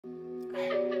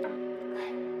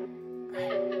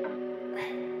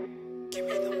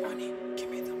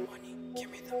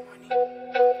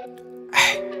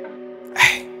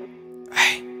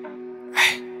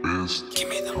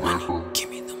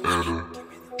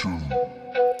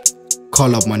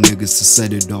Call up my niggas to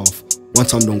set it off. One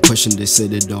time don't question, they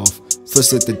set it off.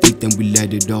 First let the dick, then we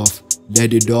let it off.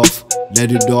 Let it off,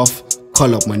 let it off.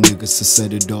 Call up my niggas to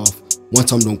set it off. One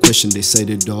time don't question, they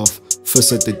set it off.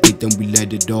 First let the dick, then we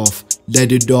let it off.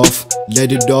 Let it off,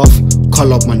 let it off.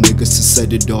 Call up my niggas to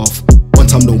set it off. One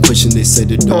time don't question, they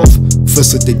set it off.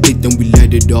 First let the dick, then we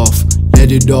let it off.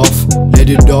 Let it off, let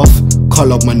it off.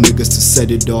 Call up my niggas to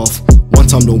set it off. One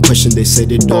time don't question, they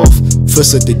set it off.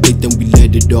 First let the dick, then we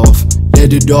let it off.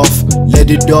 Let it off,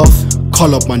 let it off.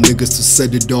 Call up my niggas to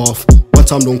set it off. One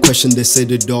time don't question, they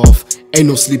set it off. Ain't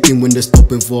no sleeping when there's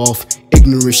pop involved.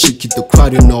 Ignorant shit keep the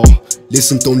crowd in awe.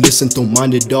 Listen, don't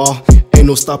mind it all. Ain't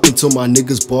no stopping till my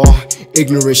niggas ball.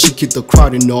 Ignorant shit keep the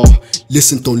crowd in awe.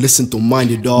 Listen, don't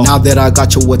mind it all. Now that I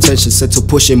got your attention, set to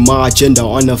pushing my agenda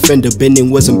on a fender.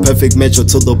 Bending wasn't perfect measure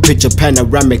to the picture.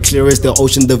 Panoramic, clear as the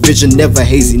ocean, the vision. Never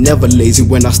hazy, never lazy.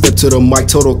 When I step to the mic,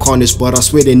 total carnage. But I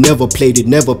swear they never played it.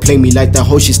 Never play me like that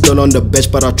hoe, she still on the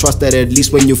bench. But I trust that at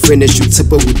least when you finish, you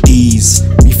tip it with ease.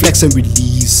 Reflex and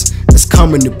release. It's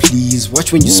common to please.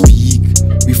 Watch when you speak.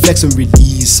 Reflex and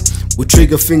release. With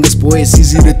trigger fingers, boy, it's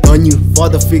easy to thun you.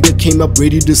 Father figure came up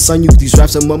ready to sun you. These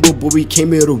raps are mumble, boy, we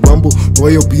came here to rumble.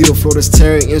 Royal beater, floaters,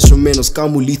 tearing instrumentals.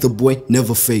 Kamo lethal, boy,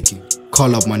 never faking.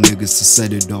 Call up my niggas to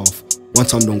set it off. One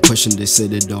time don't question, they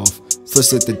set it off.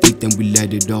 First let the dick, then we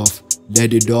let it off.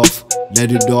 Let it off,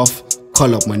 let it off.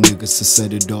 Call up my niggas to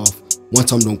set it off. One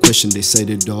time don't question, they set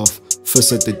it off.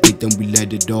 First let the dick, then we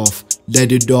let it off.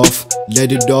 Let it off,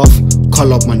 let it off.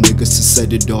 Call up my niggas to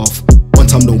set it off. One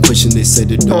time don't question, they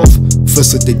set it off.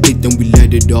 First let the dick, then we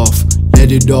let it off.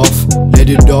 Let it off, let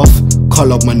it off.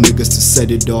 Call up my niggas to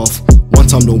set it off. One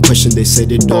time don't question, they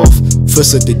set it off.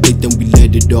 First let the dick, then we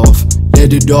let it off.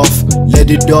 Let it off,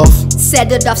 let it off.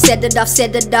 Set it off, set it off,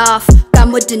 set it off.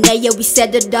 Kamo Dineo, we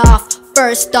set it off.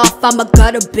 First off, I'm a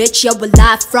gutter bitch, yo,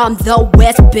 alive from the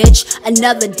west, bitch.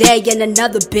 Another day and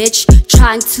another bitch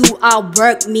trying to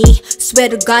outwork me. Swear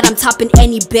to God, I'm topping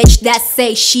any bitch that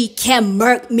say she can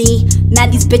murk me. Man,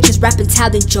 these bitches rapping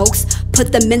talent jokes.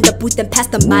 Put them in the booth and pass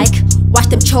the mic. Watch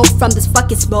them choke from this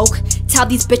fucking smoke. Tell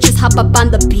these bitches hop up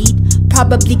on the beat.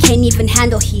 Probably can't even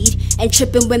handle heat. And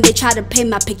tripping when they try to paint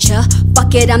my picture.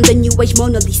 Fuck it, I'm the new age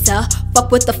Mona Lisa.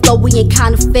 Fuck with the flow, we ain't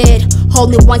counterfeit.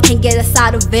 Only one can get us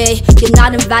out of it. You're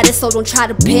not invited, so don't try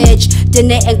to pitch.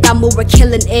 Dineo and Kamo, we're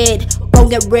killing it. Gon'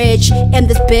 get rich in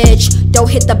this bitch. Don't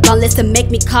hit the blunt list and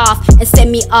make me cough and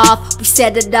send me off. We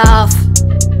set it off.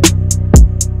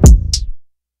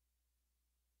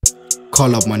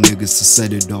 Call up my niggas to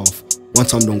set it off. One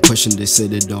time don't question, they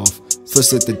set it off.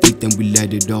 First let the dick, then we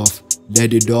let it off.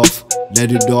 Let it off,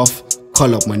 let it off.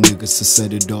 Call up my niggas to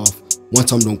set it off. One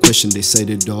time don't question, they set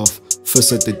it off.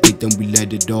 First let the dick, then we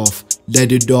let it off.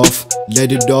 Let it off,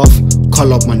 let it off.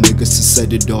 Call up my niggas to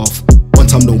set it off. One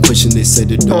time don't question, they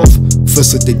set it off.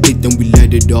 First let the dick, then we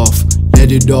let it off.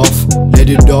 Let it off, let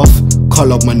it off.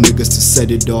 Call up my niggas to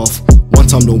set it off. One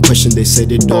time don't question, they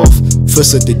set it off.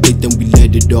 First let the dick, then we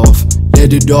let it off.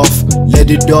 Let it off,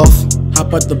 let it off.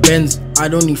 Hop out the Benz, I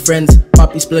don't need friends.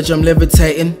 Poppy splurge, I'm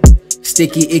levitating.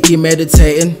 Sticky, icky,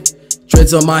 meditating.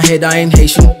 Dreads on my head, I ain't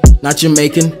Haitian, not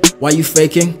Jamaican. Why you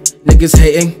faking? Niggas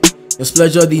hating. Yo,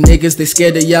 splurge all these niggas, they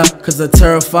scared of y'all. Cause I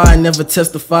terrify, never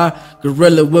testify.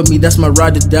 Gorilla with me, that's my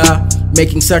ride or die.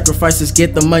 Making sacrifices,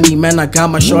 get the money. Man, I got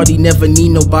my shorty, never need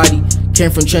nobody.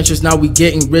 Came from trenches, now we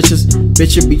getting riches.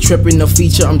 Bitch, it be tripping, no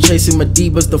feature. I'm chasing my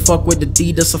divas, the fuck with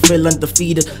Adidas. I feel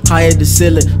undefeated, higher the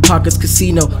ceiling. Pockets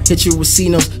casino, hit you with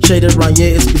Cinos. Shaded around,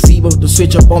 yeah, it's gazebo. Don't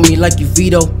switch up on me like you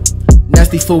veto.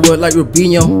 Nasty footwork like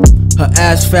Rubinho. Her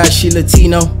ass fat, she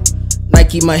Latino.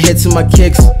 Nike my head to my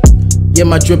kicks. Yeah,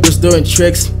 my drip is doing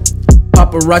tricks.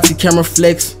 Paparazzi camera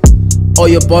flicks. All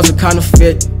your bars are kinda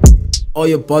fit. All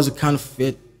your bars are kinda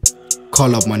fit.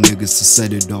 Call up my niggas to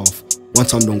set it off. One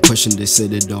time don't question, they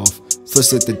set it off.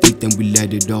 First let the dick, then we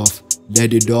let it off.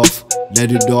 Let it off,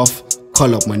 let it off.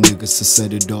 Call up my niggas to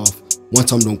set it off. One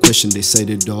time don't question, they set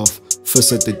it off.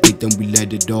 First let the dick, then we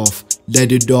let it off.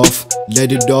 Let it off,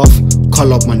 let it off.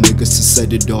 Call up my niggas to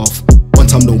set it off. One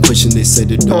time don't question, they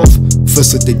set it off.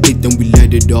 First let the dick, then we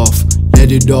let it off.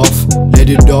 Let it off, let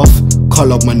it off.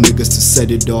 Call up my niggas to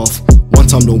set it off. One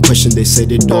time don't question, they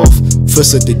set it off.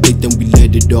 First let the dick, then we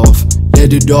let it off.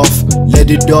 Let it off,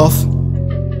 let it off.